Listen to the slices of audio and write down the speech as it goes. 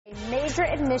major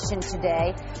admission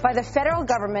today by the federal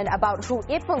government about who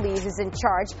it believes is in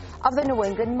charge of the New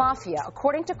England Mafia.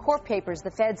 According to court papers,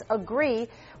 the feds agree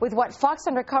with what Fox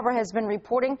Undercover has been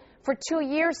reporting for 2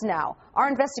 years now. Our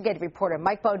investigative reporter,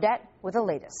 Mike Beaudet, with the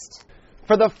latest.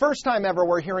 For the first time ever,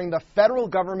 we're hearing the federal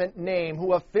government name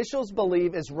who officials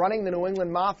believe is running the New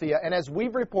England Mafia. And as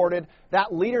we've reported,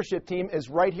 that leadership team is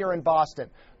right here in Boston.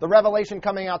 The revelation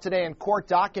coming out today in court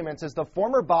documents is the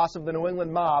former boss of the New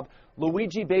England mob,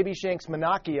 Luigi Babyshanks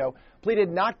Minacchio, pleaded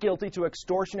not guilty to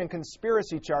extortion and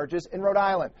conspiracy charges in Rhode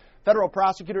Island. Federal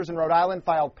prosecutors in Rhode Island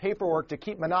filed paperwork to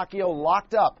keep Minacchio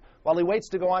locked up while he waits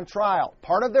to go on trial.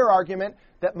 Part of their argument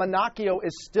that Minacchio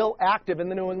is still active in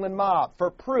the New England mob.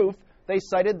 For proof, they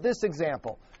cited this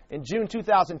example. In June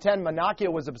 2010,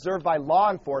 Minacchio was observed by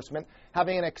law enforcement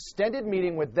having an extended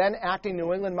meeting with then-acting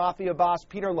New England Mafia boss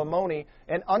Peter Lamoni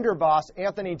and underboss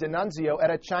Anthony D'Annunzio at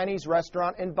a Chinese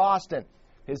restaurant in Boston.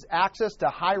 His access to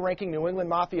high-ranking New England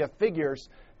Mafia figures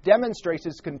demonstrates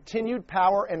his continued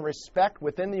power and respect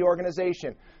within the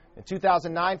organization. In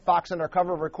 2009, Fox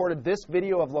Undercover recorded this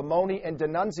video of Lamoni and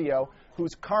D'Annunzio,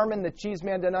 who's Carmen the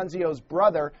Cheeseman D'Annunzio's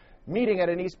brother, meeting at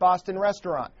an East Boston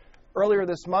restaurant. Earlier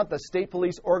this month, a state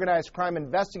police organized crime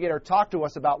investigator talked to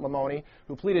us about Lamoni,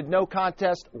 who pleaded no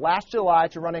contest last July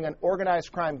to running an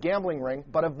organized crime gambling ring,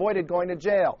 but avoided going to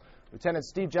jail. Lieutenant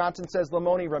Steve Johnson says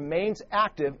Lamoni remains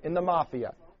active in the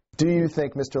mafia. Do you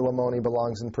think Mr. Lamoni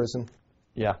belongs in prison?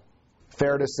 Yeah.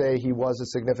 Fair to say he was a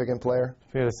significant player?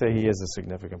 Fair to say he is a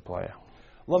significant player.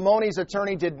 Lamoni's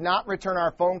attorney did not return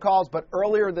our phone calls, but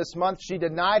earlier this month she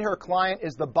denied her client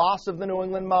is the boss of the New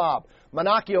England mob.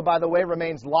 Minacchio, by the way,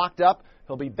 remains locked up.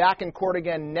 He'll be back in court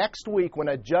again next week when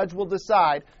a judge will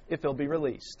decide if he'll be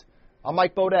released. I'm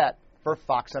Mike Beaudet for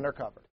Fox Undercover.